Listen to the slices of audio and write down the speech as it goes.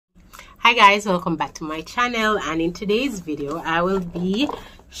Hi guys, welcome back to my channel, and in today's video I will be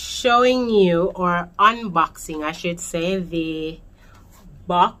showing you, or unboxing I should say, the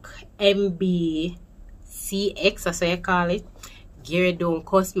BOCMBCX, that's what you call it. Gary don't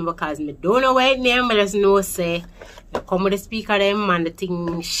cost me because me don't know what it name, but just know say you come with the speaker them and the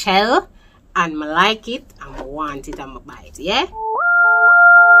thing shell, and me like it and I want it and I buy it, yeah?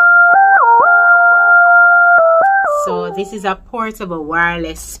 So this is a portable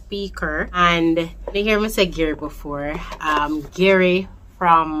wireless speaker, and you hear me say Gary before. Gary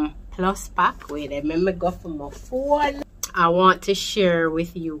from Plus Pack. Wait, let me go for my phone. I want to share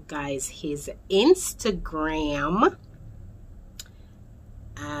with you guys his Instagram.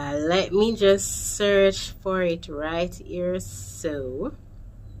 Let me just search for it right here. So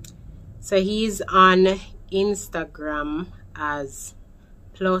he's on Instagram as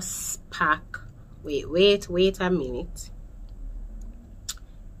Plus Pack. Wait a minute.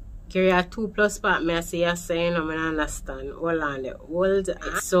 Gary had 2 plus pack, me I say you're saying, I'm gonna understand. Hold on,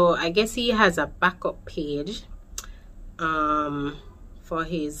 so I guess he has a backup page for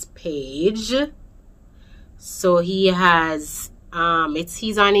his page. So he has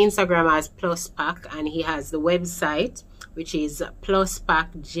he's on Instagram as Plus Pack, and he has the website which is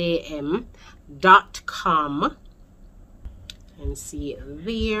pluspackjm.com, and see it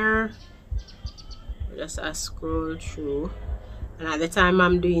there. Just scroll through, and at the time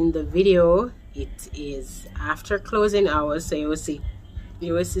I'm doing the video it is after closing hours, so you will see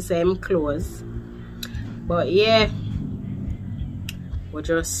same close. But yeah, we'll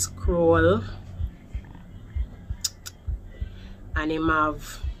just scroll, and him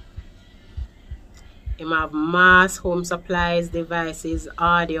have mass home supplies, devices,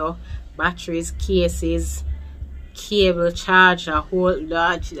 audio, batteries, cases, cable, charger, whole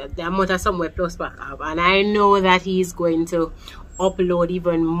the amount of somewhere Plus Pack have. And I know that he's going to upload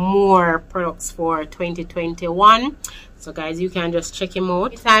even more products for 2021, so guys, you can just check him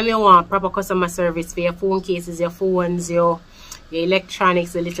out anytime you want. Proper customer service for your phone cases, your phones, your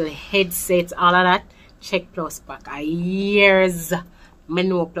electronics, the little headsets, all of that. Check Plus Pack. Years me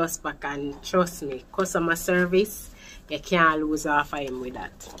know Plus Pack, and trust me, customer service, you can't lose off of him with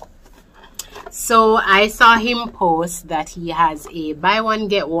that. So I saw him post that he has a buy one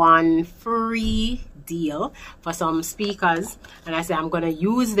get one free deal for some speakers, and I said I'm gonna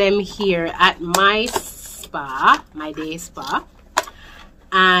use them here at my spa, my day spa.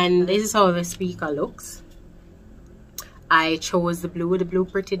 And this is how the speaker looks. I chose the blue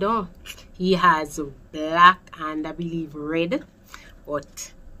pretty though. He has black and I believe red,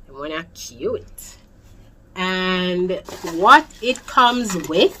 but the one are cute. And what it comes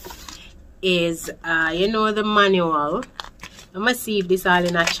with is you know, the manual. I'm gonna see if this all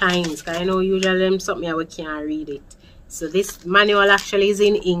in a Chinese, because I know usually them something we can't read it. So this manual actually is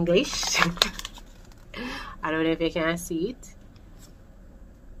in English. I don't know if you can see it.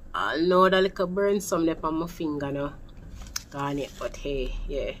 I know that little burn some up on my finger now. Gone it, but hey,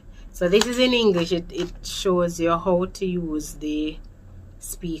 yeah. So this is in English. It shows you how to use the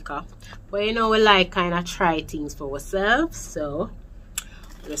speaker. But you know, we like kind of try things for ourselves, so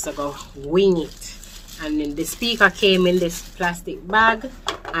just go wing it. And then the speaker came in this plastic bag,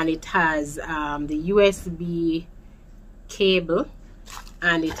 and it has the USB cable,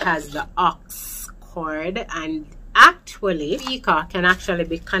 and it has the aux cord, and actually the speaker can actually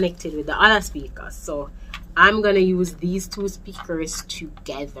be connected with the other speakers. So I'm gonna use these 2 speakers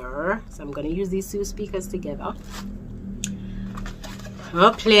together. So I'm gonna use these 2 speakers together.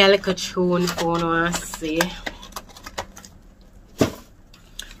 I'll play a little tune for now and see.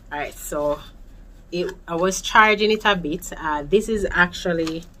 Alright, so I was charging it a bit. This is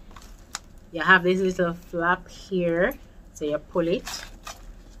actually, you have this little flap here, so you pull it.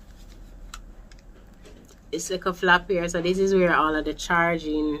 It's like a flap here, so this is where all of the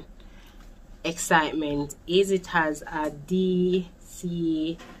charging excitement is. It has a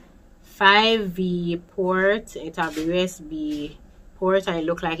DC 5V port, it has a USB port, and it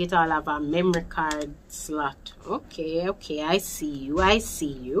look like it all have a memory card slot. Okay, I see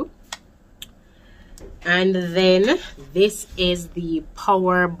you. And then this is the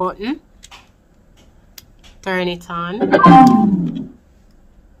power button. Turn it on.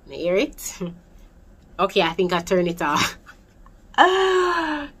 You hear it? Okay, I think I turn it off.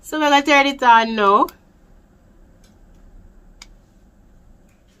 So I'm gonna turn it on now.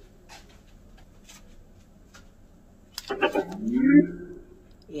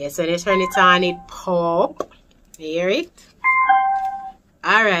 Yeah, so they turn it on, it pop. You hear it?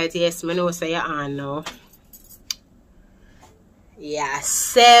 Alright, yes, I know, so you're on now. Yeah,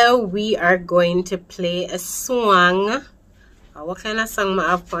 so we are going to play a song. What kind of song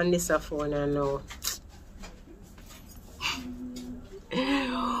I have on this phone I know?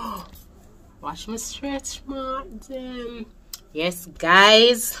 Watch me stretch mark them. Yes,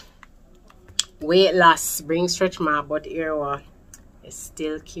 guys. Weight loss bring stretch mark, but here what? It's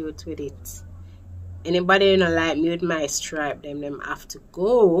still cute with it. Anybody who don't like me with my stripe, them have to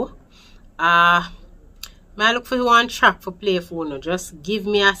go. I look for one track for play for no. Just give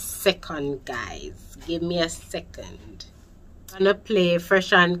me a second, guys. Give me a second. I'm gonna play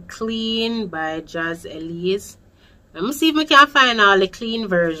Fresh and Clean by Elise. Let me see if I can find all the clean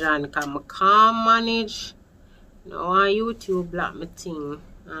version, because I can't manage. No, on YouTube block my thing.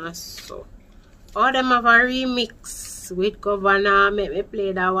 And so. All them have a remix with Govana. Make me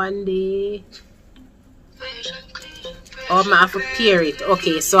play that one day. Oh, I have to pair it.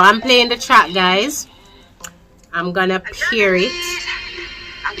 Okay, so I'm playing the track, guys. I'm gonna pair it.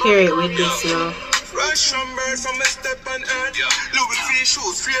 Pair it with this now. Rush from bird from a step and earth. Louis V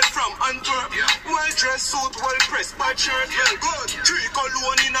shoes straight from Antwerp. Well dressed suit, well pressed by shirt. Well good. 3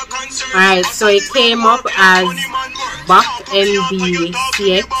 cologne in a concert. Alright, so it came up as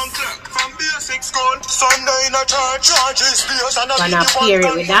BOCMBCX. From basic school, Sunday in a church, charges beers and gonna pair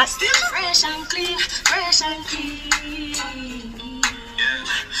it with that. Fresh and clean, fresh and clean.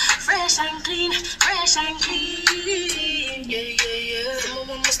 Fresh and clean, fresh and clean. Yeah, yeah, yeah.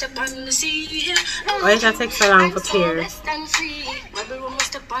 Step on the sea. Why does that take so long for pair?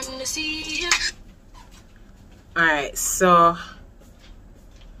 Alright, so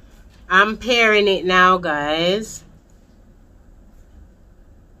I'm pairing it now, guys.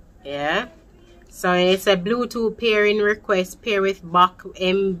 Yeah. So it's a Bluetooth pairing request. Pair with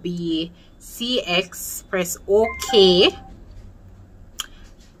BOCMBCX. Press OK.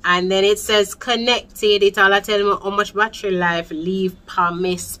 And then it says connected. It all tell me how much battery life leave per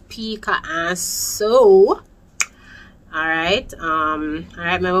my speaker and so. Alright. Alright,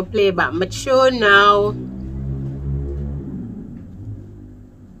 I'm gonna play back my show now.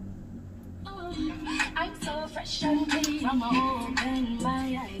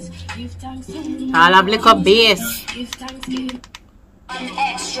 I'll have like a bass.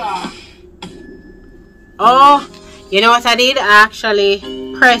 Oh, you know what I did? I actually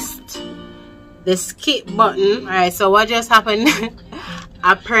pressed the skip button. Alright, so what just happened?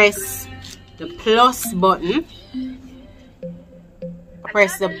 I pressed the plus button. I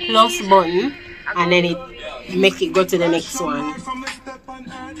press the plus button and then it make it go to the next one.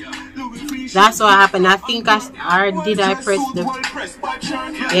 That's what happened. I think I press the,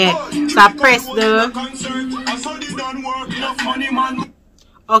 yeah, so I pressed the,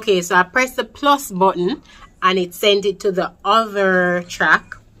 okay, so I pressed the plus button and it sent it to the other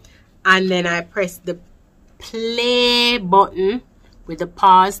track, and then I pressed the play button with the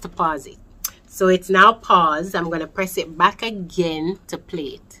pause to pause it. So it's now paused. I'm gonna press it back again to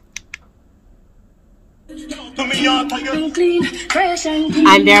play it.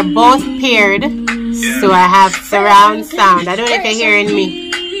 And they're both paired, so I have surround sound. I don't know if you're hearing me.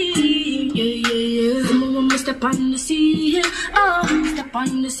 Step on the sea, oh, step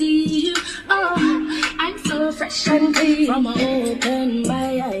on the sea, oh, I'm so fresh and clean. From I open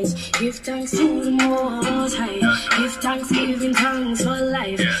my eyes, give thanks to the Most High. Give thanks, giving thanks for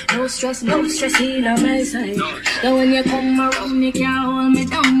life. No stress in my side. Now when you come around, you can't hold me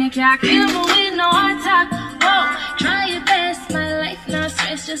down, you can't kill me with no attack. Oh, try your best, my life, no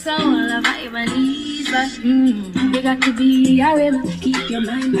stress, just all of vibe and ease. But you got to be a rebel, keep your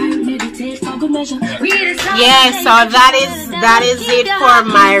mind right, meditate for good measure. Read it. Yeah, so that is it for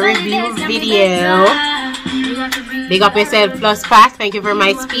my review video. Big up yourself, Plus Pack. Thank you for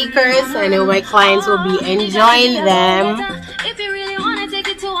my speakers. I know my clients will be enjoying them.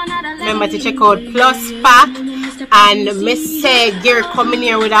 Remember to check out Plus Pack. And Miss Gear coming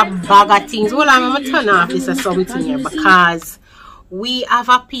here with a bag of things. Well, I'm going to turn off this or something here because we have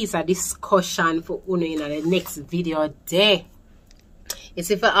a piece of discussion for Uno in the next video day. You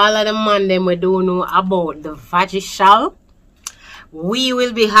see, for all of the man them we don't know about the vagishal, we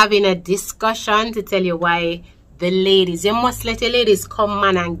will be having a discussion to tell you why the ladies, you must let your ladies come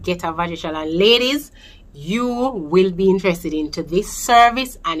man and get a vagishal. And ladies, you will be interested into this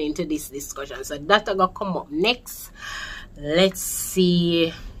service and into this discussion. So that's gonna come up next. Let's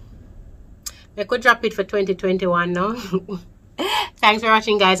see. I could drop it for 2021 now. Thanks for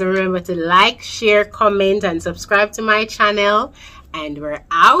watching, guys. And remember to like, share, comment, and subscribe to my channel. And we're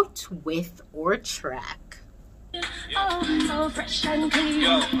out with our track. Oh, so fresh and clean.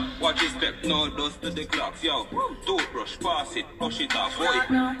 Yo, watch your step, no dust to the clocks. Yo, toothbrush, pass it, brush it off. Boy,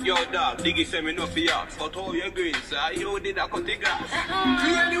 yo, dog, diggy send me no for yachts. But how you green, sir? You did a cut the grass.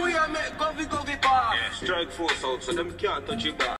 Clearly we are make coffee pass. Yeah, strike force out so them can't touch your back.